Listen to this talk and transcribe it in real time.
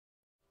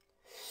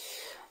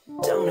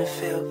Don't it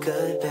feel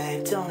good,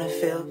 babe? Don't it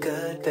feel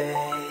good,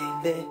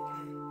 baby?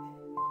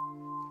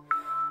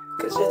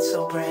 Cause it's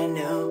so brand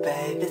new,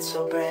 babe. It's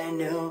so brand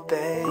new,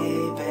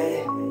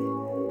 baby.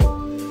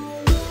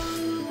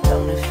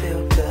 Don't it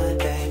feel good,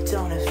 babe?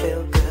 Don't it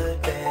feel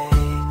good,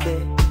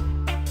 baby?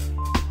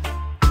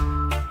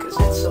 Cause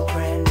it's so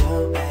brand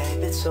new,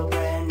 babe. It's so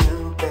brand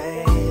new,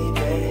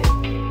 baby.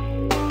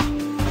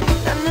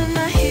 And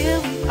then here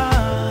we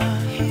are,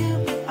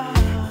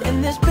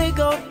 in this big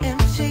old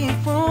empty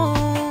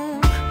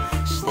room,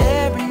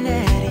 staring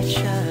at each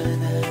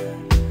other.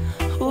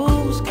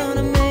 Who's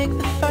gonna make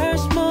the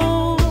first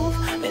move?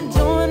 Been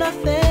doing our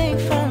thing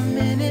for a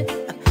minute,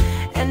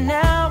 and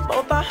now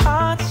both our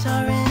hearts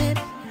are in it.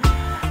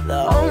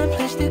 The only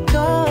place to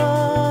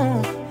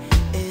go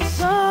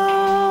is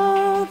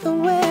all the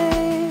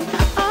way.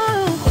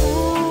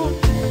 Oh,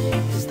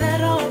 is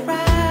that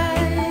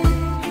alright?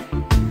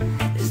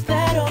 Is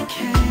that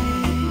okay?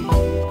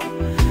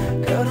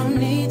 Girl, don't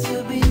need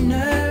to be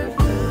nervous,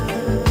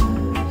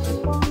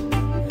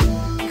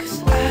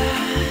 'cause I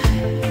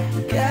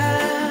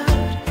got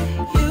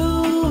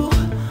you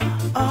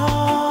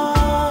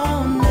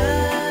all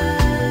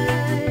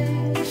night.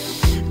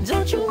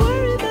 Don't you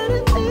worry about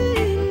a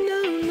thing, no,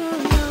 no,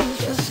 no.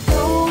 Just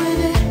go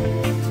with it,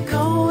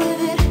 go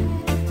with it,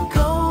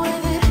 go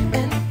with it,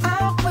 and I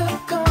will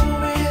go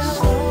real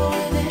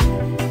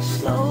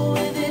slow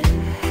with it.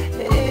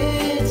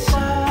 It's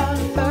our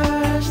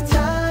first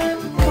time.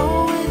 Go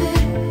with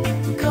it,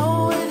 go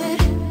with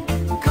it,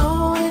 go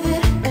with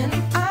it, and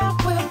I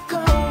will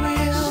go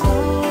real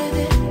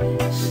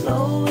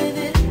slow with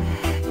it.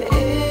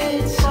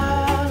 It's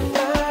our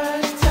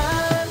first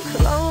time.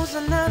 Clothes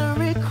are not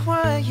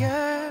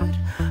required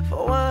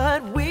for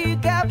what we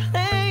got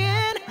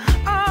playing.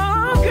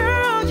 Oh,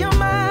 girl, you're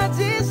my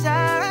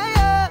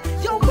desire.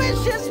 Your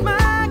wish is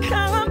my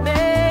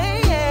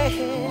command.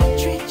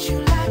 Treat you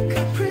like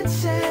a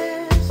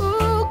princess.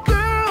 Ooh,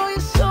 girl,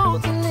 you're so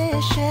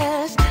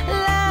delicious.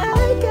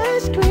 Like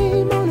ice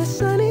cream on a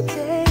sunny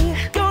day.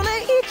 Gonna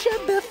eat you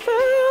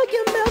before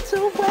you melt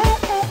away.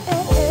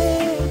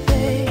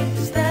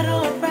 Is that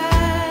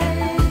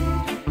alright?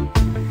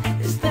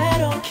 Is that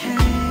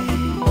okay?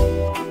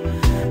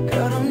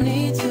 Girl, don't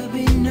need to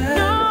be nervous.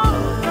 No,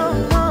 no,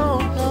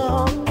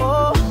 no, no.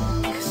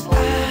 'Cause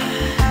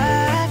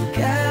I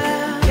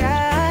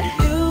got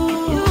you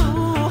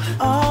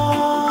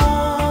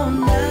all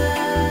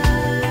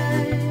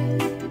night.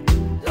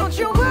 Don't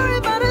you worry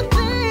about a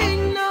thing,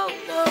 no,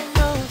 no,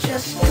 no.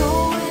 Just go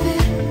with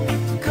it,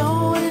 go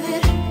with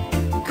it,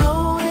 go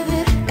with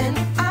it, and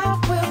I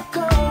will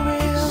go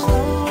real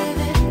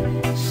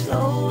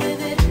slow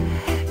with it.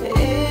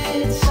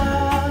 It's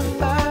our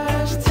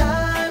first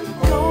time.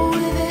 Go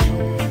with it,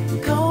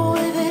 go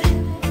with it,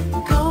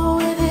 go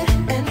with it,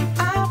 and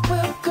I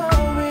will go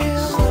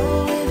real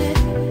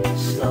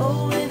slow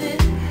with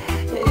it.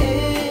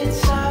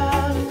 It's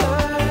our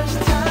first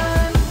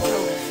time.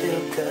 Don't it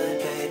feel good,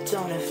 babe?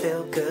 Don't it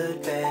feel good,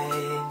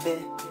 baby?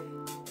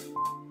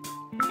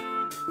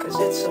 Cause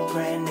it's so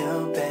brand new,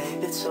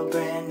 babe. It's so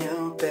brand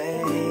new,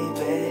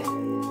 baby.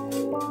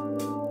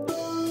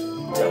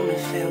 Don't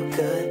it feel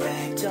good,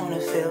 babe? Don't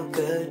it feel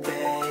good,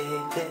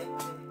 baby?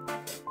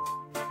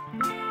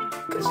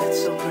 Cause it's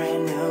so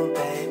brand new.